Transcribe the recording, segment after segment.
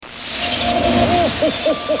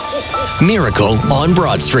Miracle on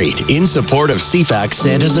Broad Street in support of CFAX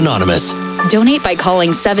Santa's Anonymous. Donate by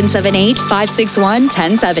calling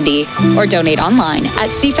 778-561-1070 or donate online at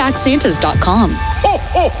cfaxsantas.com. Ho,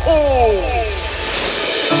 ho, ho!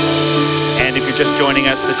 And if you're just joining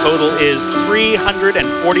us, the total is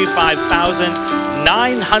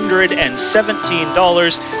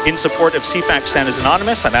 $345,917 in support of CFAX Santa's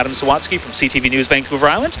Anonymous. I'm Adam Sawatsky from CTV News Vancouver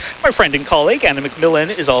Island. My friend and colleague Anna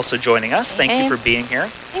McMillan is also joining us. Thank you for being here.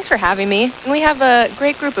 Thanks for having me. And we have a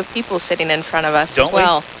great group of people sitting in front of us as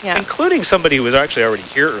well. Yeah. Including somebody who was actually already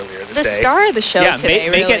here earlier this day. The star of the show today,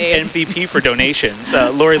 make an MVP for donations.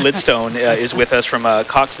 Laurie Lidstone is with us from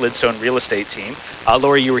Cox Lidstone Real Estate Team.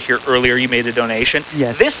 Laurie, you were here earlier. You made a donation.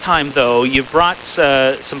 Yes. This time, though, you've brought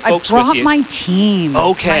some folks with you. I brought my team.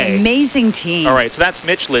 Okay. My amazing team. All right, so that's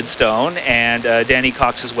Mitch Lidstone and Danny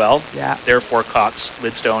Cox as well. Yeah. Therefore, Cox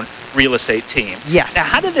Lidstone Real Estate Team. Yes. Now,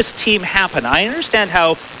 how did this team happen? I understand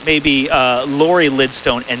how maybe Laurie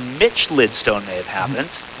Lidstone and Mitch Lidstone may have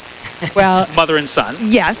happened. Well, mother and son.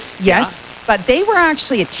 Yes. Yeah. But they were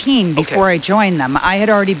actually a team before I joined them. I had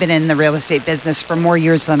already been in the real estate business for more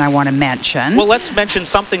years than I want to mention. Well, let's mention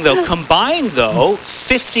something though. Combined though,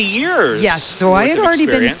 50 years. Yes. So I had already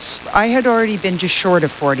been just short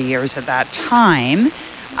of 40 years at that time.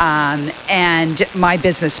 And my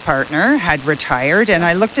business partner had retired, and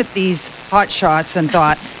I looked at these hot shots and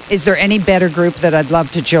thought, is there any better group that I'd love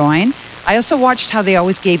to join? I also watched how they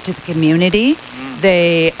always gave to the community.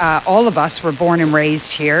 They, all of us were born and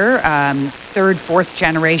raised here, third, fourth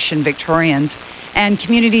generation Victorians, and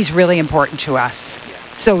community is really important to us.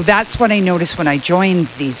 So that's what I noticed when I joined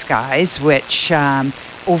these guys, which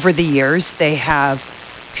over the years they have,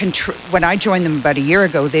 when I joined them about a year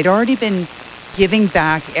ago, they'd already been giving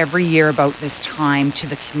back every year about this time to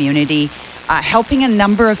the community, helping a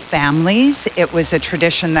number of families. It was a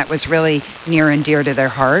tradition that was really near and dear to their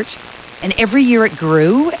heart. And every year it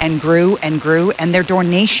grew and grew and grew, and their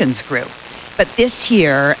donations grew. But this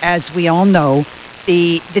year, as we all know,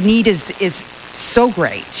 the need is so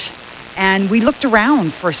great. And we looked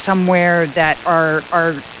around for somewhere that our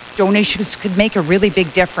donations could make a really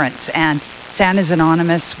big difference. And Santa's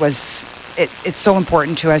Anonymous it's so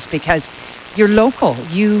important to us because you're local.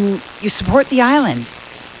 You support the island.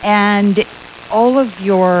 And all of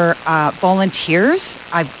your volunteers,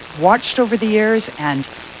 I've watched over the years, and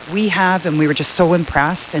we were just so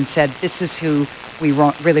impressed and said, this is who we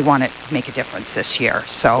really want it to make a difference this year.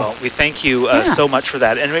 So, well, we thank you so much for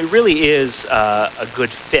that. And it really is a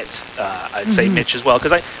good fit, I'd say, Mitch, as well.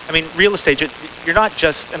 Because, I mean, real estate, you're not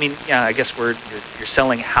just, I guess you're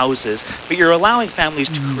selling houses, but you're allowing families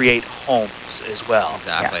to create homes as well.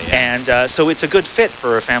 Exactly. Yeah. And so it's a good fit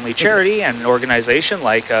for a family charity and an organization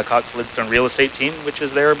like Cox Lidstone Real Estate Team, which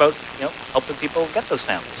is there about, helping people get those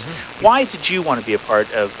families. Why did you want to be a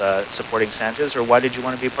part of supporting Santa's, or why did you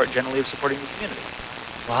want to be a part generally of supporting the community?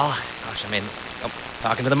 Well, gosh,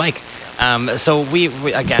 talking to the mic. So we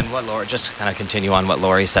again, just kind of continue on what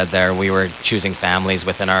Laurie said there. We were choosing families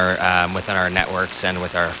within our networks and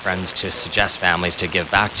with our friends to suggest families to give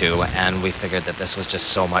back to, and we figured that this was just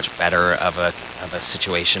so much better of a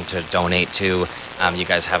situation to donate to. You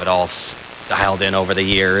guys have it all dialed in over the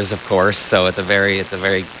years, of course. So it's a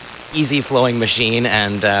very easy flowing machine,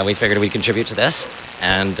 and we figured we'd contribute to this.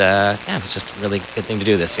 And it's just a really good thing to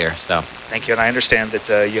do this year. So thank you. And I understand that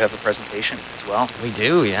you have a presentation as well. We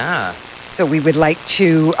do, yeah. So we would like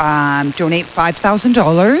to donate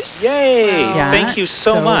 $5,000. Yay! Yeah. Thank you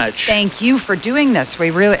so much. Thank you for doing this. We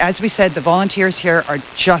really, as we said, the volunteers here are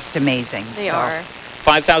just amazing. They are.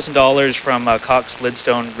 $5,000 from Cox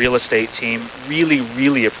Lidstone Real Estate Team. Really,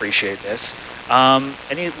 really appreciate this.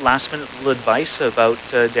 Any last-minute advice about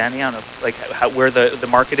Danny on where the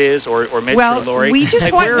market is, or Mitch or Laurie? We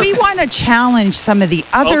just want to challenge some of the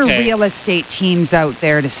other real estate teams out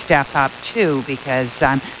there to step up too, because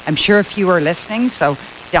I'm sure a few are listening. So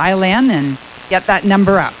dial in and get that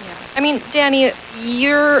number up. Yeah. Danny,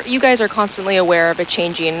 you guys are constantly aware of a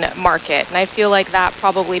changing market, and I feel like that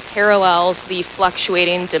probably parallels the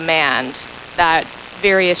fluctuating demand that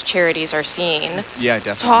various charities are seeing. Yeah,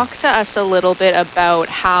 definitely. Talk to us a little bit about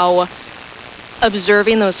how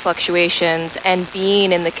observing those fluctuations and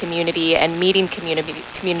being in the community and meeting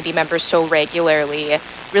community members so regularly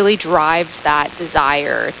really drives that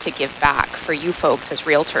desire to give back for you folks as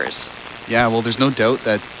realtors. Yeah, well, there's no doubt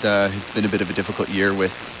that it's been a bit of a difficult year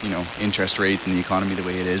with, interest rates and the economy the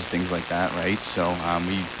way it is, things like that, right? So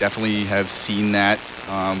we definitely have seen that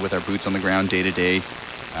with our boots on the ground day to day.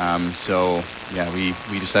 So yeah,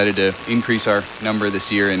 we decided to increase our number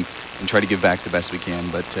this year and try to give back the best we can.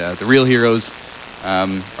 But the real heroes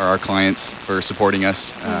are our clients for supporting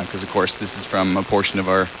us, because of course this is from a portion of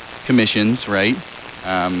our commissions, right?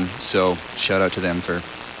 So shout out to them for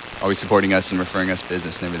always supporting us and referring us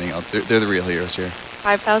business and everything else. They're the real heroes here.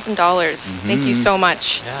 $5,000. Thank you so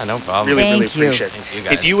much. Yeah, no problem. Really Thank you. appreciate it. Thank you,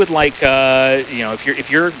 guys. If you would like, if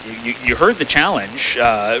you heard the challenge,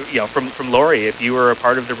 from Laurie, if you are a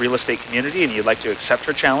part of the real estate community and you'd like to accept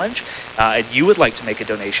her challenge, and you would like to make a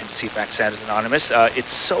donation to CFAX Santa's Anonymous,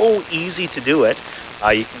 it's so easy to do it.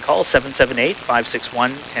 You can call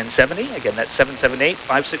 778-561-1070. Again, that's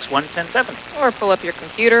 778-561-1070. Or pull up your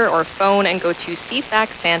computer or phone and go to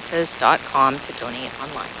cfaxsantas.com to donate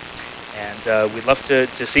online. And we'd love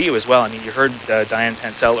to see you as well. I mean, you heard Diane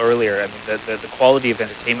Pansell earlier. I mean, the quality of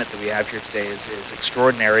entertainment that we have here today is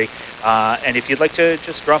extraordinary. And if you'd like to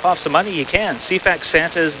just drop off some money, you can.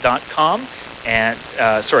 cfaxsantas.com. And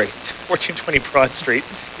 1420 Broad Street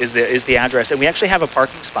is the address. And we actually have a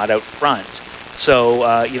parking spot out front.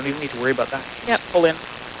 So you don't even need to worry about that. Yep. Just pull in.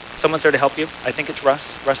 Someone's there to help you. I think it's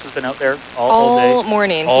Russ. Russ has been out there all day.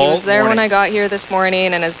 Morning. All he was there morning. when I got here this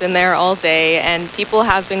morning and has been there all day. And people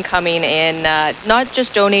have been coming in, not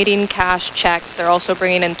just donating cash checks, they're also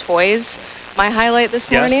bringing in toys. My highlight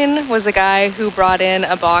this morning was a guy who brought in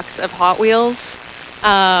a box of Hot Wheels,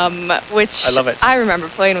 which I love it. I remember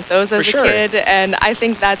playing with those as For a sure. kid. And I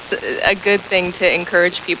think that's a good thing to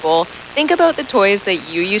encourage people. Think about the toys that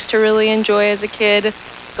you used to really enjoy as a kid.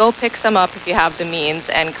 Go pick some up if you have the means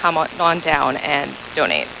and come on down and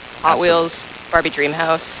donate. Hot Wheels, Barbie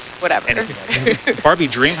Dreamhouse, whatever. Barbie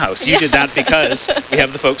Dreamhouse. You did that because we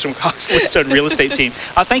have the folks from Cox Lidstone Real Estate Team.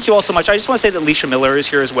 Thank you all so much. I just want to say that Leisha Miller is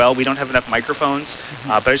here as well. We don't have enough microphones,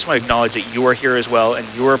 but I just want to acknowledge that you are here as well, and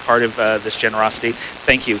you are part of this generosity.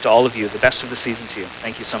 Thank you to all of you. The best of the season to you.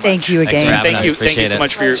 Thank you so much. Thank you Thanks for again. having us. Thank you Appreciate so it.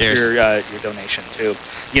 much for your Cheers. your donation too.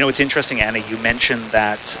 You know, it's interesting, Anna. You mentioned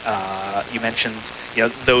that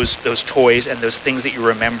those toys and those things that you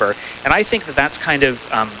remember, and I think that that's kind of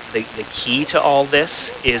the key to all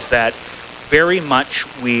this is that very much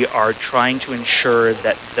we are trying to ensure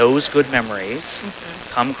that those good memories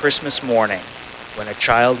come Christmas morning when a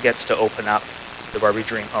child gets to open up the Barbie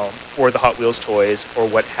Dream Home or the Hot Wheels toys or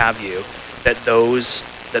what have you, that those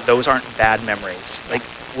aren't bad memories. Like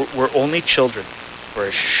we're only children for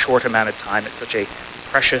a short amount of time. It's such a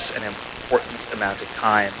precious and important amount of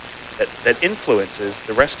time that influences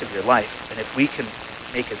the rest of your life. And if we can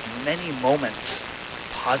make as many moments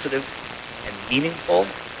positive and meaningful,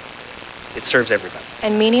 it serves everybody.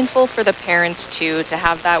 And meaningful for the parents too, to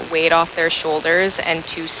have that weight off their shoulders and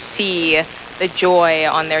to see the joy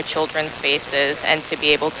on their children's faces and to be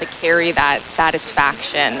able to carry that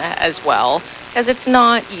satisfaction as well. Because it's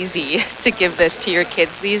not easy to give this to your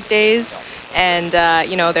kids these days. And,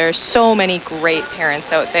 there's so many great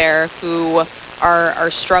parents out there who are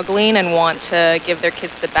struggling and want to give their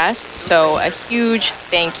kids the best. So a huge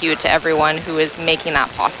thank you to everyone who is making that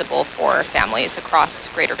possible for families across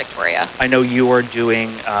Greater Victoria. I know you are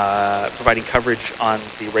providing coverage on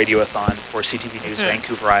the Radiothon for CTV News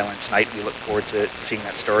Vancouver Island tonight. We look forward to seeing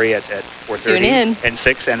that story at 4:30 Tune in. and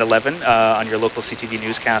 6 and 11 on your local CTV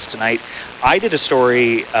newscast tonight. I did a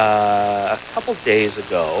story a couple days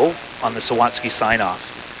ago on the Sawatsky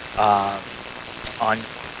sign-off on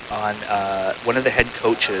one of the head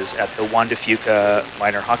coaches at the Juan de Fuca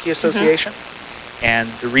Minor Hockey Association.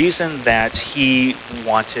 And the reason that he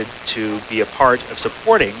wanted to be a part of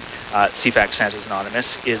supporting CFAX Santa's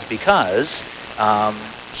Anonymous is because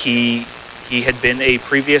he had been a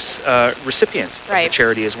previous recipient of the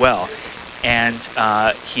charity as well. And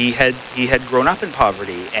he had grown up in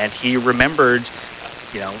poverty, and he remembered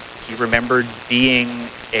being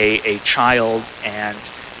a child and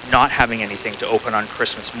not having anything to open on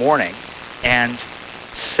Christmas morning, and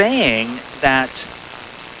saying that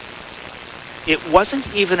it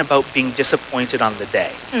wasn't even about being disappointed on the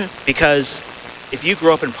day. Because if you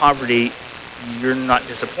grow up in poverty, you're not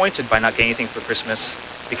disappointed by not getting anything for Christmas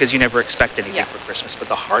because you never expect anything for Christmas. But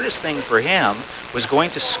the hardest thing for him was going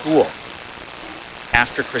to school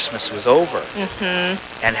after Christmas was over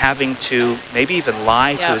and having to maybe even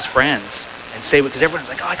lie to his friends and say, because everyone's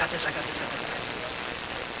like, oh, I got this.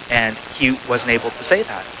 And he wasn't able to say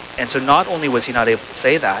that. And so not only was he not able to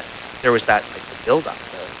say that, there was that the buildup,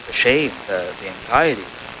 the shame, the anxiety.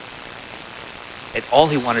 And all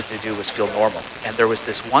he wanted to do was feel normal. And there was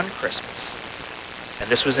this one Christmas, and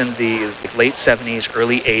this was in the late 70s,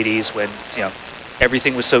 early 80s, when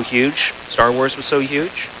everything was so huge. Star Wars was so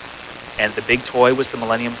huge, and the big toy was the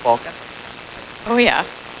Millennium Falcon. Oh yeah.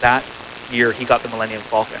 That year he got the Millennium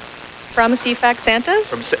Falcon. From CFAX Santas?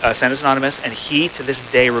 From Santa's Anonymous, and he, to this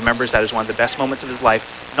day, remembers that as one of the best moments of his life,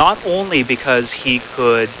 not only because he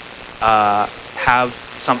could have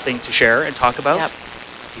something to share and talk about, Yep.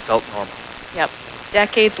 he felt normal. Yep.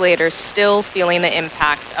 Decades later, still feeling the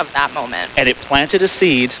impact of that moment. And it planted a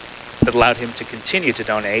seed that allowed him to continue to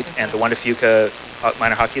donate, and the Wanafuka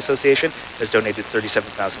Minor Hockey Association has donated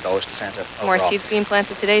 $37,000 to Santa More overall. seeds being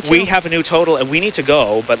planted today, too. We have a new total, and we need to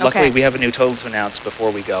go, but luckily Okay. we have a new total to announce before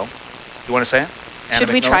we go. You want to say it? Should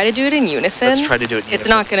we try to do it in unison? Let's try to do it in unison. It's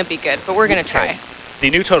not going to be good, but we're going to try. The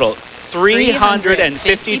new total,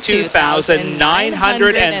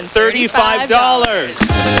 $352,935.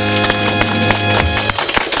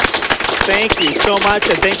 Thank you so much,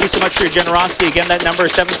 and thank you so much for your generosity. Again, that number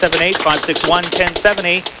is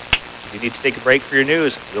 778-561-1070. If you need to take a break for your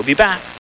news, we'll be back.